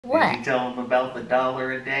What? Did you tell them about the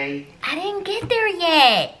 $1 a day? I didn't get there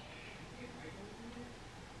yet.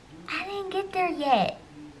 I didn't get there yet.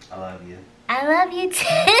 I love you. I love you too.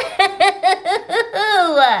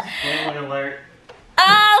 Spoiler alert.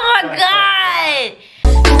 Oh my God.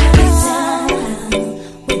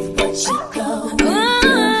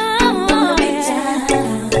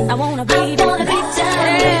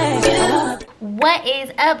 What is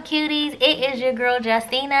up, cuties? It is your girl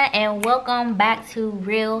Justina, and welcome back to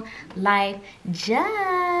Real Life Just.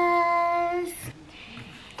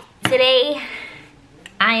 Today,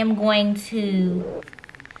 I am going to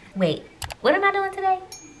wait. What am I doing today?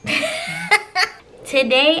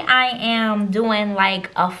 Today, I am doing like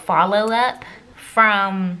a follow-up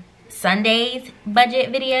from Sunday's budget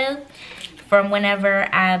video from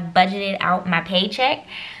whenever I budgeted out my paycheck.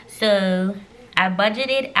 So I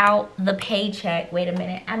budgeted out the paycheck. Wait a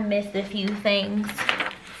minute, I missed a few things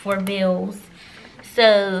for bills.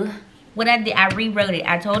 So what I did, I rewrote it.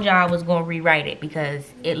 I told y'all I was gonna rewrite it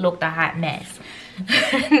because it looked a hot mess.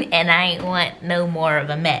 And I ain't want no more of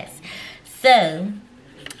a mess. So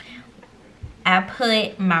I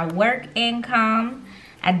put my work income.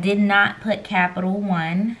 I did not put Capital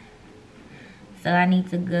One. So I need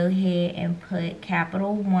to go ahead and put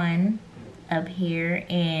Capital One up here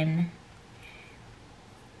in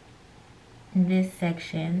this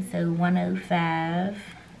section. So 105.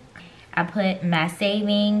 I put my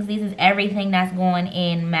savings. This is everything that's going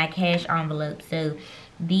in my cash envelope. So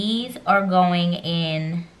these are going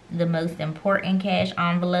in the most important cash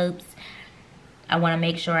envelopes. I want to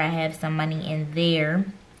make sure I have some money in there.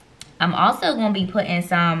 I'm also going to be putting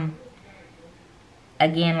some,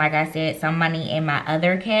 again, like I said, some money in my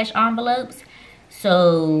other cash envelopes.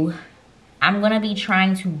 So I'm going to be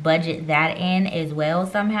trying to budget that in as well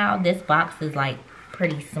somehow. This box is like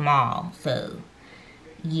pretty small. So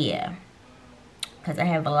yeah, because I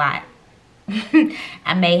have a lot.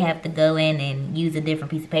 I may have to go in and use a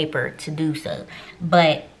different piece of paper to do so.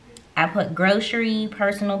 But I put grocery,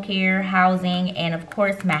 personal care, housing, and of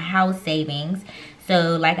course my house savings.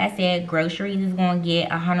 So like I said, groceries is going to get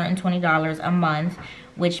 $120 a month,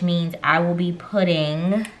 which means I'll be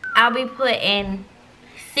putting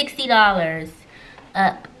 $60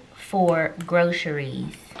 up for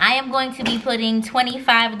groceries. I am going to be putting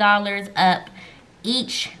 $25 up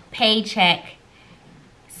each paycheck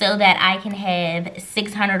so that I can have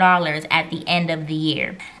 $600 at the end of the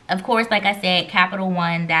year. Of course, like I said, Capital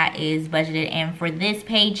One, that is budgeted in for this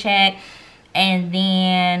paycheck. And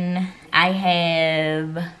then I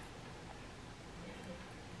have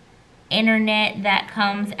internet that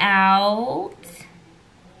comes out.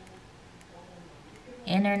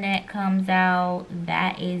 Internet comes out,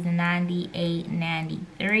 that is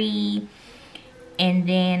 $98.93. And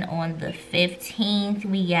then on the 15th,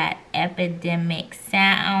 we got Epidemic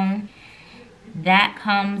Sound. That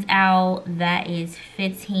comes out, that is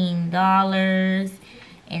 $15.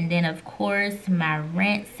 And then of course, my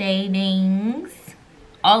rent savings.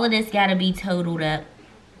 All of this gotta be totaled up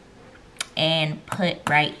and put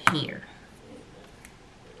right here.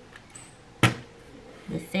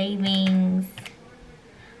 The savings,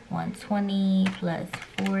 120 plus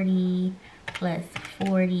 40 plus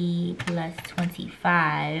 40 plus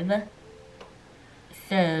 25.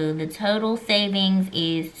 So the total savings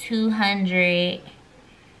is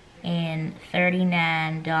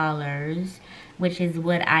 $239, which is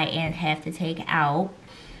what I have to take out.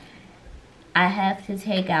 I have to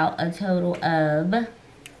take out a total of,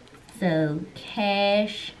 so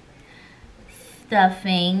cash,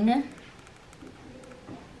 stuffing,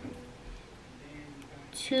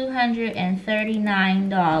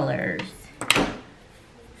 $239.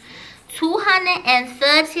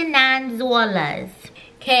 $239.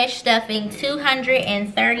 Cash stuffing,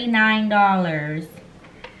 $239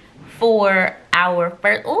 for our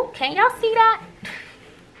first. Oh, can y'all see that?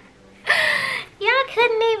 Y'all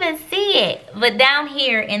couldn't even see it. But down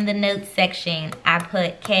here in the notes section, I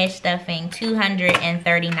put cash stuffing,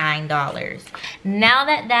 $239. Now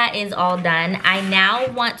that that is all done, I now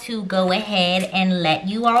want to go ahead and let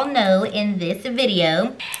you all know in this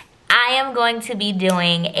video, I am going to be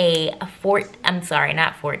doing a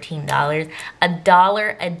 $14, a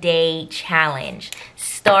dollar a day challenge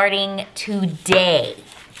starting today.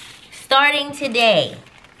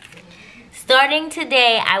 Starting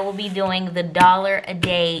today, I will be doing the dollar a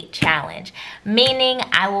day challenge, meaning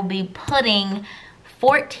I will be putting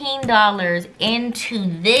 $14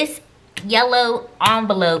 into this yellow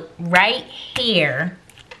envelope right here,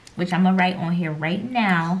 which I'm gonna write on here right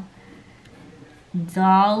now.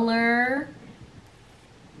 Dollar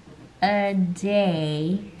a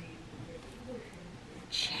day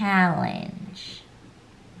challenge.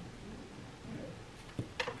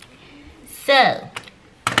 So,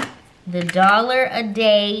 the dollar a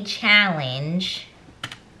day challenge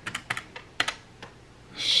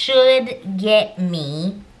should get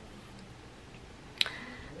me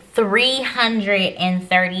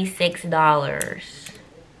 $336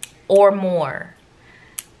 or more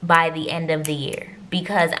by the end of the year,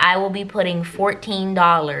 because I will be putting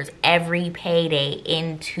 $14 every payday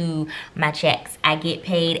into my checks. I get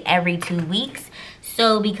paid every 2 weeks.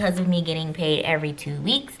 So because of me getting paid every 2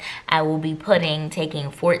 weeks, I will be taking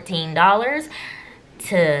 $14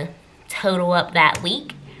 to total up that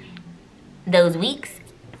week, those weeks,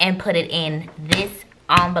 and put it in this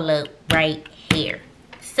envelope right here.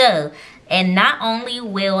 So, and not only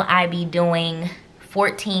will I be doing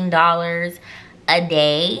 $14 a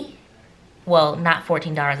day, well, not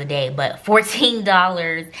 $14 a day, but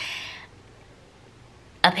 $14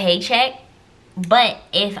 a paycheck. But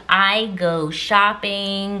if I go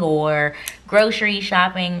shopping or grocery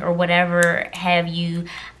shopping or whatever have you,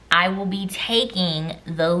 I will be taking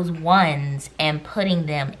those ones and putting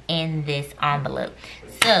them in this envelope.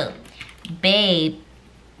 So, babe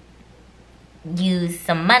used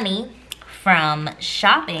some money from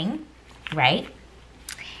shopping, right?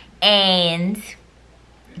 And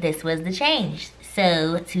this was the change.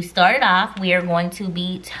 So to start it off, we are going to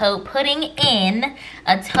be putting in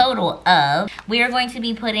a total of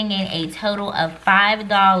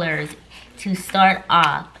 $5 to start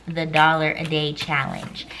off the dollar a day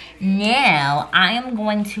challenge. Now I am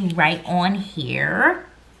going to write on here,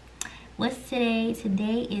 what's today?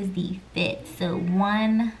 Today is the 5th. So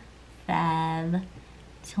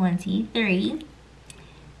 1/5/23.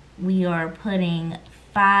 We are putting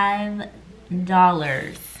 $5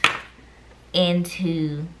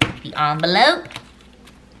 into the envelope.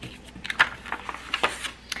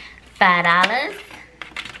 $5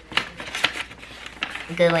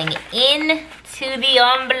 going into the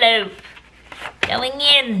envelope. Going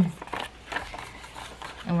in.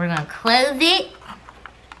 And we're gonna close it.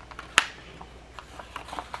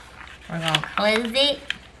 We're gonna close it.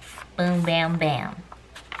 Boom, bam, bam.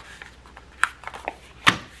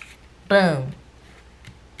 Boom.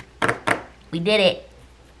 We did it.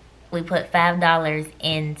 We put $5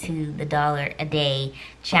 into the dollar a day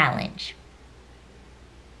challenge.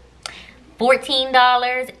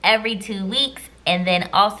 $14 every 2 weeks, and then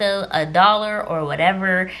also $1 or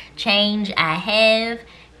whatever change I have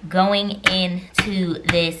going into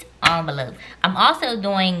this envelope. I'm also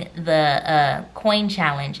doing the coin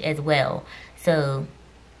challenge as well. So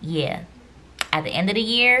yeah, at the end of the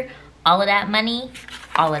year, all of that money,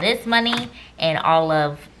 all of this money, and all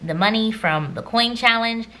of the money from the coin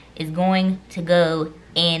challenge is going to go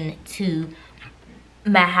into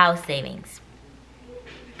my house savings,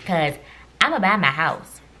 because I'm gonna buy my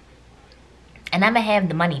house and I'm gonna have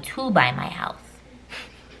the money to buy my house.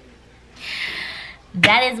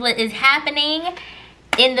 That is what is happening.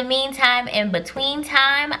 In the meantime, in between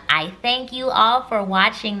time, I thank you all for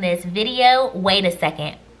watching this video. Wait a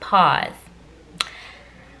second, pause.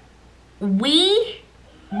 We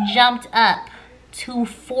jumped up to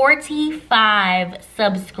 45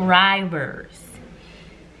 subscribers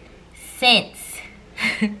since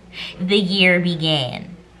the year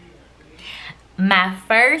began. My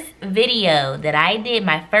first video that I did,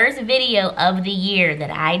 my first video of the year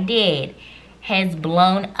that I did has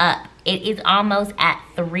blown up. It is almost at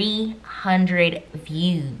 300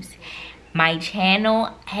 views. My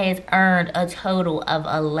channel has earned a total of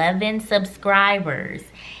 11 subscribers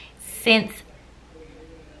since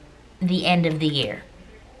the end of the year.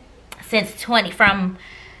 Since I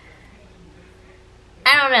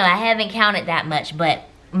don't know, I haven't counted that much, but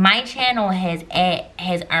my channel has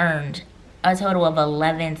earned a total of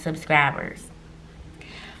 11 subscribers.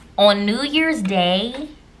 On New Year's Day,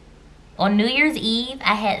 on New Year's Eve,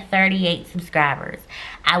 I had 38 subscribers.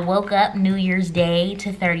 I woke up New Year's Day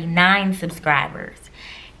to 39 subscribers.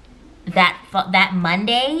 That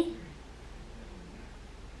Monday,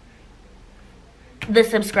 the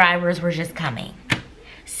subscribers were just coming.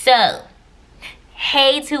 So,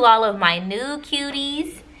 hey to all of my new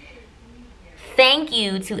cuties. Thank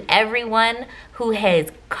you to everyone who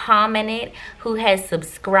has commented, who has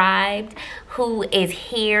subscribed, who is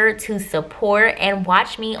here to support and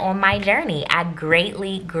watch me on my journey. I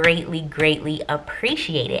greatly, greatly, greatly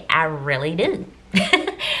appreciate it. I really do.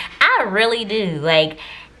 I really do. Like,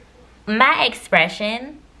 my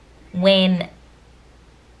expression when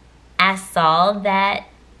I saw that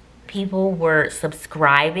people were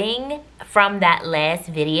subscribing from that last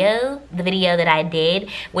video, the video that I did,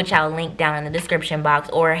 which I'll link down in the description box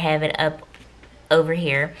or have it up over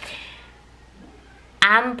here,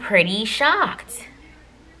 I'm pretty shocked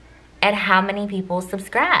at how many people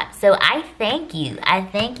subscribe. So I thank you. I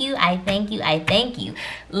thank you. I thank you. I thank you.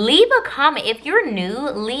 Leave a comment. If you're new,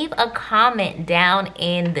 leave a comment down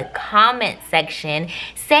in the comment section.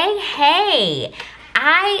 Say, hey,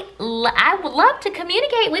 I would love to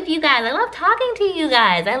communicate with you guys. I love talking to you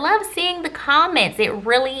guys. I love seeing the comments. It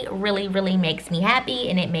really, really, really makes me happy,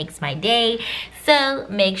 and it makes my day. So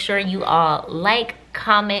make sure you all like,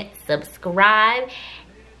 comment, subscribe,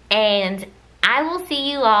 and I will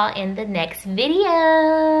see you all in the next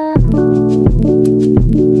video.